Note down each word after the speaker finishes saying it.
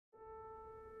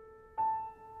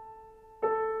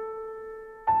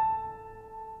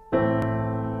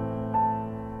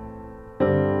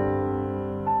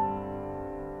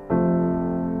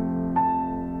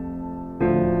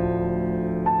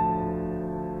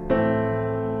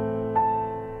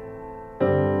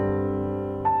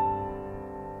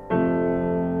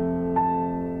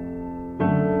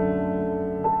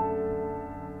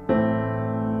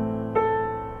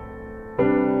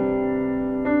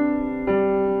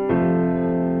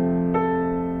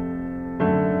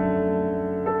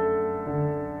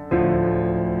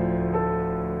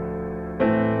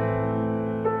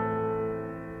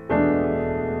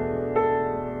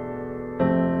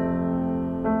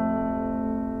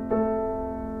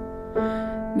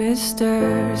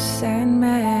Mr.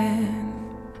 Sandman,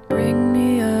 bring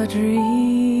me a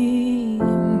dream.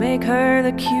 Make her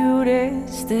the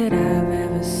cutest that I've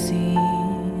ever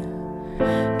seen.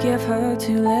 Give her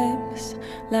two lips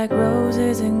like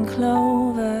roses and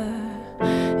clover,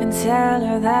 and tell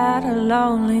her that her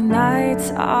lonely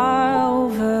nights are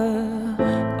over.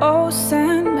 Oh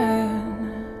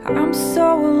Sandman, I'm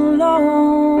so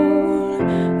alone,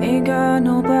 ain't got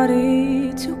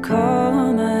nobody to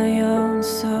call my own.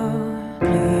 So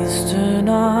please turn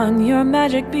on your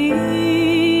magic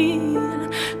beam,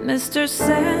 Mr.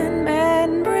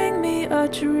 Sandman, bring me a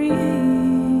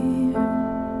dream.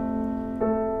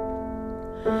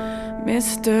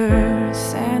 Mr.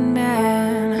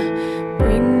 Sandman,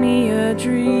 bring me a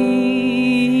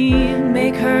dream.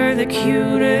 Make her the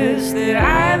cutest that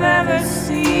I've ever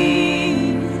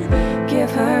seen. Give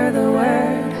her the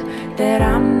word that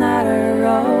I'm not a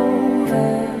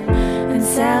rover, and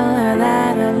tell her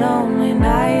that her lonely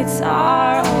nights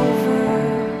are over.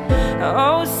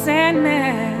 Oh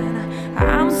Sandman,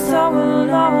 I'm so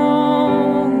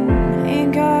alone,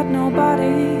 ain't got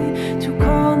nobody to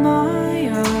call my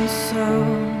own. So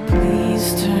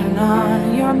please turn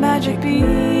on your magic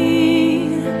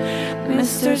beam,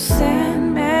 Mr.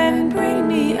 Sandman, bring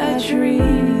me a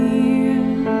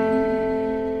dream.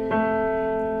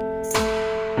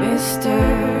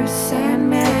 Mr.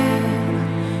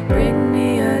 Sandman, bring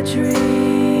me a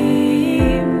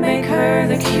dream. Make her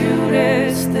the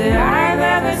cutest that I've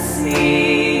ever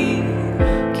seen.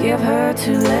 Give her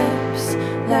two lips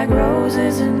like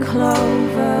roses and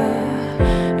clover,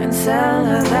 and tell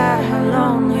her that her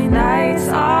lonely nights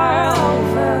are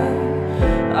over.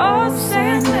 Oh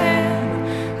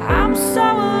Sandman, I'm so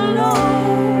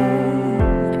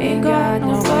alone, ain't got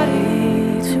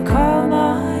nobody to call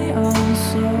my own.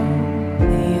 So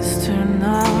please turn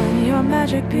on your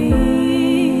magic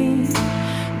beam,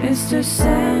 Mr.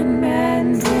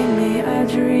 Sandman, bring me a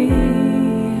dream.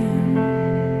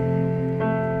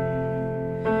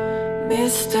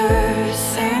 Mr.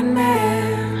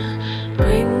 Sandman,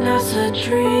 bring us a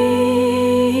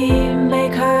dream.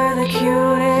 Make her the cure